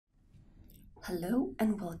Hello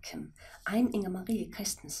and welcome. I'm Inger Marie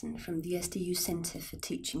Christensen from the SDU Centre for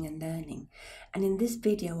Teaching and Learning, and in this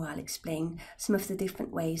video I'll explain some of the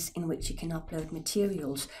different ways in which you can upload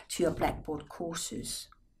materials to your Blackboard courses.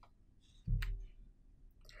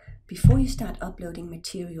 Before you start uploading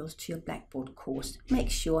materials to your Blackboard course,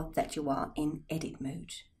 make sure that you are in edit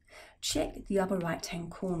mode. Check the upper right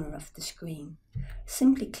hand corner of the screen.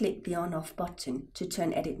 Simply click the on-off button to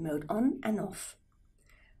turn edit mode on and off.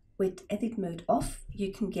 With edit mode off,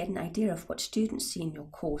 you can get an idea of what students see in your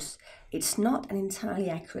course. It's not an entirely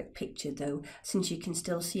accurate picture though, since you can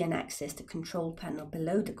still see and access the control panel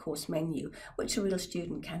below the course menu, which a real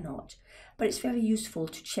student cannot. But it's very useful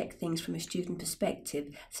to check things from a student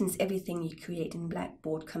perspective, since everything you create in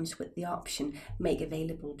Blackboard comes with the option Make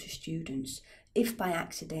Available to Students. If by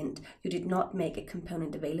accident you did not make a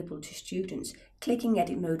component available to students, clicking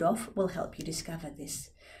edit mode off will help you discover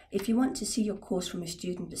this. If you want to see your course from a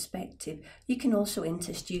student perspective, you can also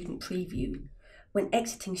enter Student Preview. When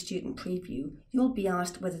exiting Student Preview, you'll be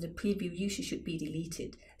asked whether the preview user should be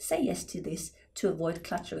deleted. Say yes to this to avoid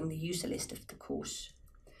cluttering the user list of the course.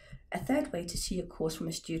 A third way to see your course from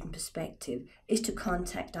a student perspective is to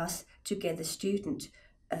contact us to get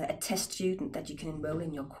a test student that you can enroll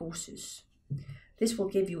in your courses. This will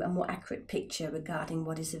give you a more accurate picture regarding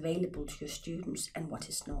what is available to your students and what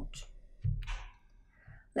is not.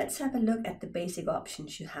 Let's have a look at the basic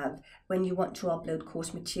options you have when you want to upload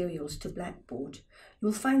course materials to Blackboard.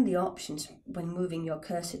 You'll find the options when moving your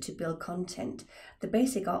cursor to build content. The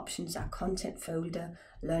basic options are Content Folder,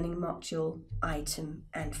 Learning Module, Item,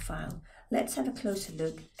 and File. Let's have a closer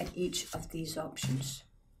look at each of these options.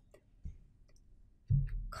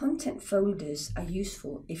 Content folders are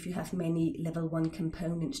useful if you have many Level 1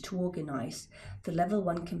 components to organize. The Level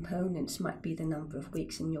 1 components might be the number of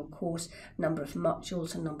weeks in your course, number of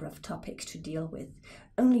modules, and number of topics to deal with.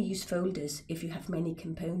 Only use folders if you have many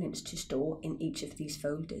components to store in each of these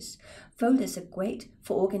folders. Folders are great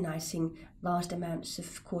for organizing vast amounts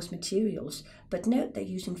of course materials, but note that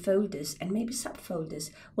using folders and maybe subfolders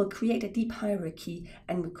will create a deep hierarchy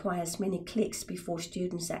and requires many clicks before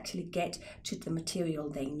students actually get to the material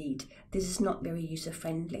they need. This is not very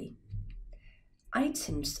user-friendly.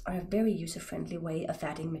 Items are a very user-friendly way of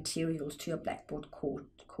adding materials to your Blackboard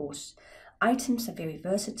course. Items are very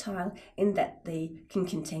versatile in that they can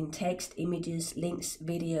contain text, images, links,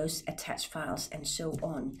 videos, attached files, and so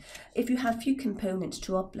on. If you have few components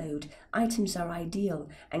to upload, items are ideal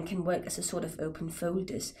and can work as a sort of open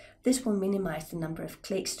folders. This will minimize the number of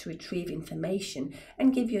clicks to retrieve information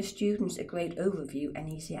and give your students a great overview and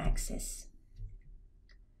easy access.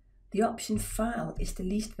 The option File is the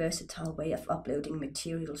least versatile way of uploading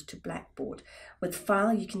materials to Blackboard. With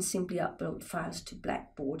File, you can simply upload files to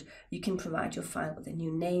Blackboard. You can provide your file with a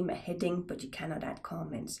new name, a heading, but you cannot add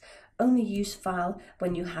comments. Only use File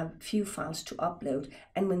when you have few files to upload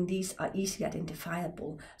and when these are easily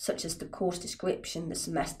identifiable, such as the course description, the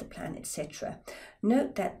semester plan, etc.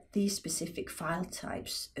 Note that these specific file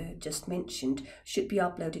types just mentioned should be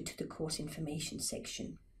uploaded to the course information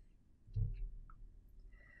section.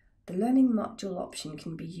 The Learning Module option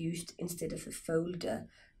can be used instead of a folder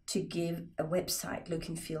to give a website look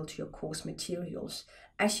and feel to your course materials.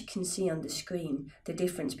 As you can see on the screen, the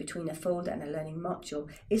difference between a folder and a learning module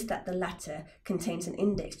is that the latter contains an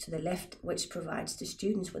index to the left which provides the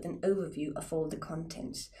students with an overview of all the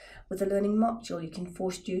contents. With a learning module, you can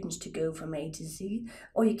force students to go from A to Z,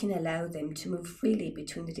 or you can allow them to move freely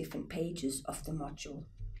between the different pages of the module.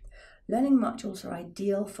 Learning modules are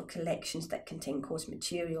ideal for collections that contain course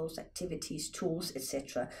materials, activities, tools,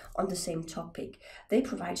 etc. on the same topic. They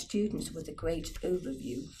provide students with a great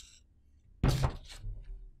overview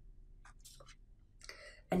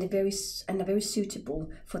and are very suitable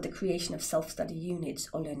for the creation of self-study units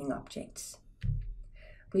or learning objects.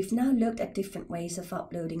 We've now looked at different ways of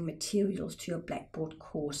uploading materials to your Blackboard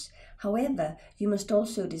course. However, you must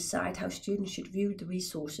also decide how students should view the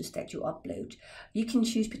resources that you upload. You can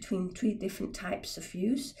choose between 3 different types of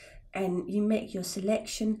views, and you make your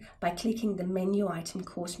selection by clicking the menu item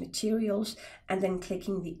Course Materials and then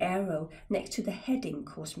clicking the arrow next to the heading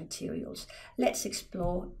Course Materials. Let's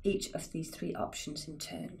explore each of these 3 options in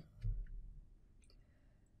turn.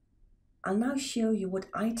 I'll now show you what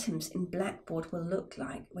items in Blackboard will look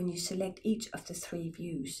like when you select each of the 3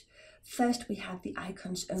 views. First, we have the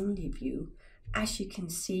icons only view. As you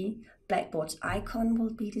can see, Blackboard's icon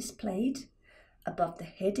will be displayed above the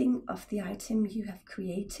heading of the item you have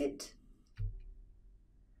created.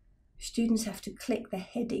 Students have to click the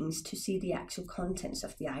headings to see the actual contents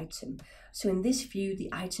of the item. So in this view, the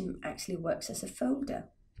item actually works as a folder.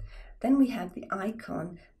 Then we have the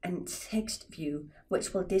icon and text view,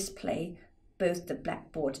 which will display both the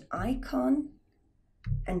Blackboard icon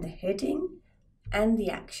and the heading and the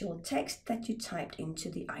actual text that you typed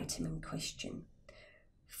into the item in question.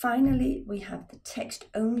 Finally, we have the text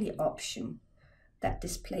only option that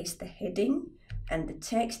displays the heading and the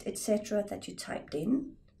text, etc. that you typed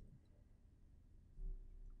in.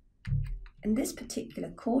 In this particular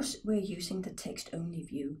course, we're using the text only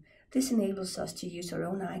view. This enables us to use our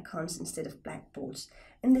own icons instead of Blackboards.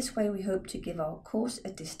 In this way, we hope to give our course a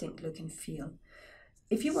distinct look and feel.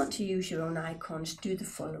 If you want to use your own icons, do the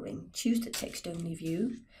following. Choose the text only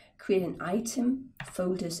view. Create an item.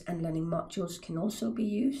 Folders and learning modules can also be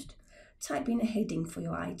used. Type in a heading for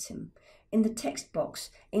your item. In the text box,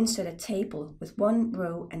 insert a table with 1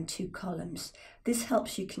 row and 2 columns. This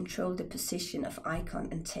helps you control the position of icon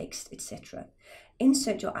and text, etc.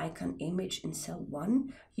 Insert your icon image in cell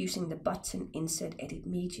 1 using the button Insert Edit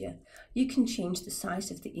Media. You can change the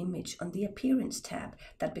size of the image on the Appearance tab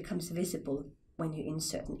that becomes visible when you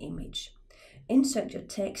insert an image. Insert your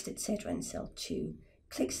text, etc. in cell 2.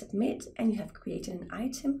 Click Submit and you have created an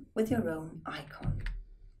item with your own icon.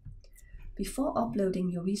 Before uploading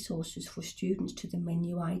your resources for students to the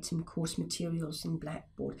menu item course materials in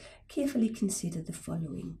Blackboard, carefully consider the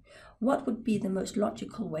following. What would be the most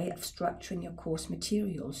logical way of structuring your course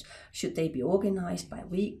materials? Should they be organized by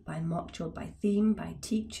week, by module, by theme, by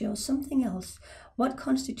teacher, or something else? What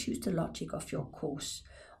constitutes the logic of your course?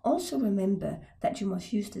 Also remember that you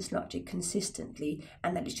must use this logic consistently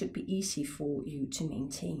and that it should be easy for you to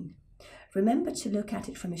maintain. Remember to look at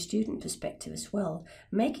it from a student perspective as well.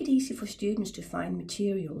 Make it easy for students to find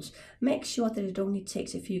materials. Make sure that it only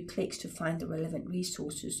takes a few clicks to find the relevant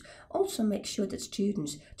resources. Also make sure that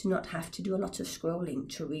students do not have to do a lot of scrolling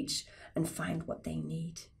to reach and find what they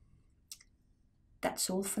need. That's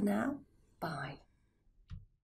all for now. Bye.